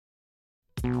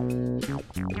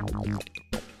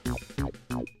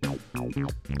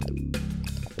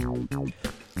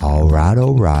All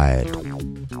right.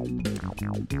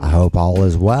 I hope all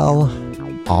is well.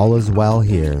 All is well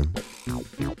here.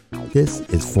 This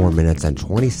is 4 minutes and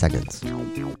 20 seconds.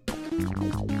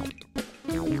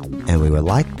 And we would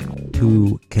like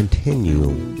to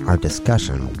continue our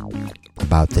discussion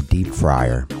about the deep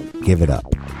fryer. Give it up.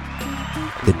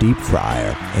 The deep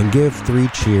fryer. And give 3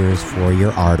 cheers for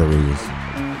your arteries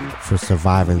for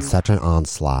surviving such an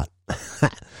onslaught.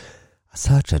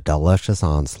 Such a delicious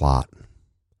onslaught.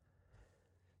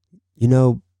 You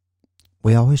know,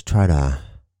 we always try to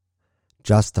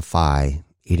justify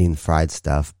eating fried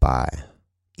stuff by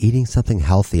eating something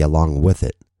healthy along with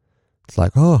it. It's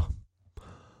like, oh,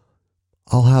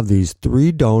 I'll have these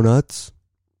 3 donuts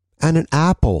and an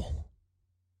apple.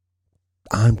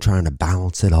 I'm trying to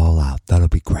balance it all out. That'll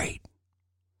be great.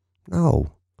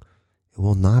 No, it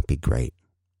will not be great.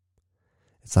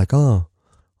 It's like, oh,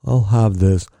 I'll have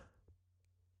this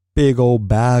big old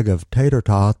bag of tater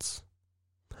tots,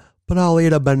 but I'll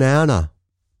eat a banana.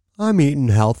 I'm eating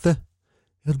healthy.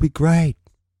 It'll be great.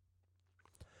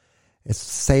 It's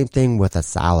the same thing with a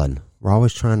salad. We're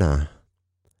always trying to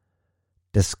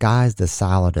disguise the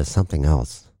salad as something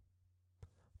else.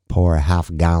 Pour a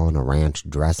half gallon of ranch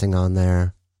dressing on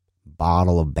there,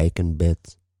 bottle of bacon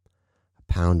bits, a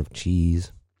pound of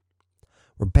cheese.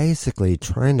 We're basically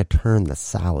trying to turn the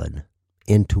salad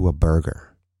into a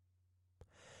burger.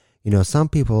 You know, some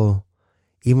people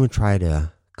even try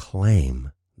to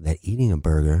claim that eating a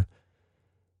burger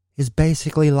is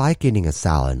basically like eating a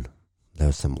salad.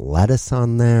 There's some lettuce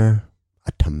on there,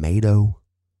 a tomato,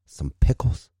 some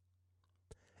pickles.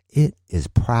 It is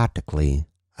practically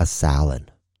a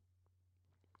salad.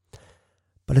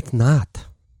 But it's not.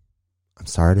 I'm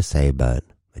sorry to say, but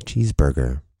a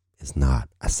cheeseburger is not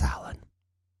a salad.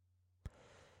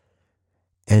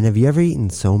 And have you ever eaten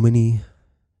so many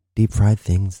deep fried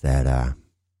things that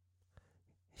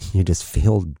you just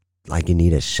feel like you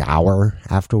need a shower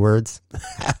afterwards?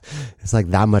 It's like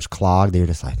that much clogged. You're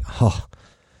just like, oh,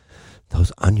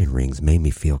 those onion rings made me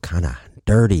feel kind of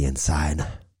dirty inside.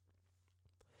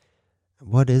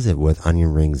 What is it with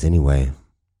onion rings anyway?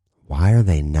 Why are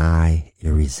they nigh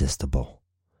irresistible?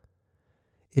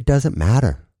 It doesn't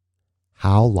matter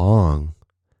how long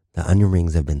the onion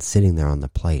rings have been sitting there on the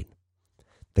plate.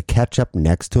 The ketchup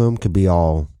next to them could be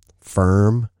all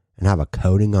firm and have a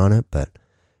coating on it, but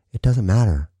it doesn't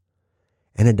matter.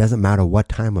 And it doesn't matter what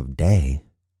time of day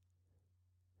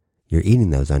you're eating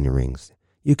those onion rings.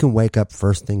 You can wake up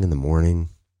first thing in the morning.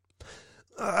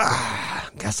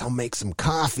 Guess I'll make some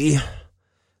coffee.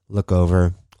 Look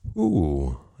over.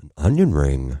 Ooh, an onion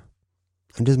ring.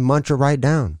 And just munch it right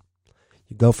down.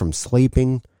 You go from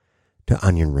sleeping to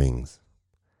onion rings.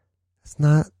 It's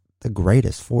not the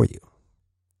greatest for you.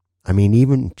 I mean,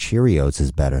 even Cheerios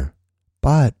is better.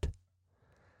 But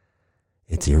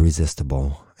it's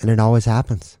irresistible. And it always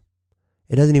happens.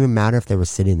 It doesn't even matter if they were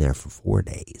sitting there for 4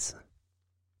 days.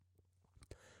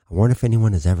 I wonder if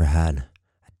anyone has ever had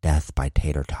a death by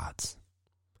tater tots.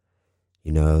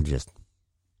 You know, just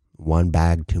one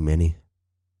bag too many.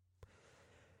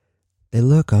 They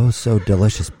look oh so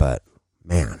delicious, but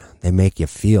man, they make you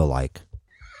feel like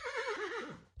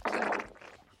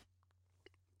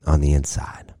on the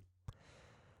inside.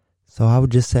 So I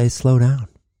would just say slow down.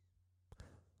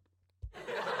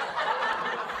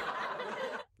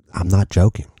 I'm not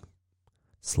joking.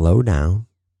 Slow down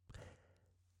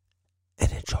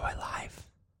and enjoy life.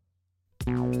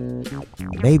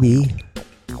 Maybe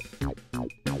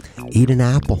eat an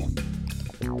apple.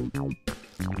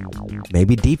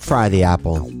 Maybe deep fry the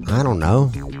apple. I don't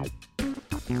know.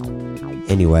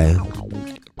 Anyway,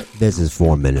 this is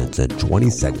 4 minutes and 20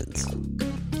 seconds.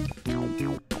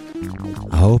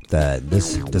 I hope that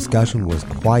this discussion was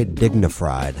quite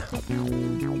dignified.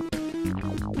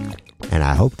 And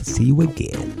I hope to see you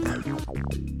again.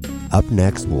 Up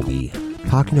next, we'll be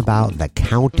talking about the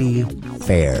county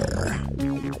fair.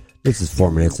 This is 4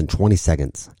 minutes and 20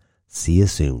 seconds. See you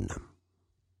soon.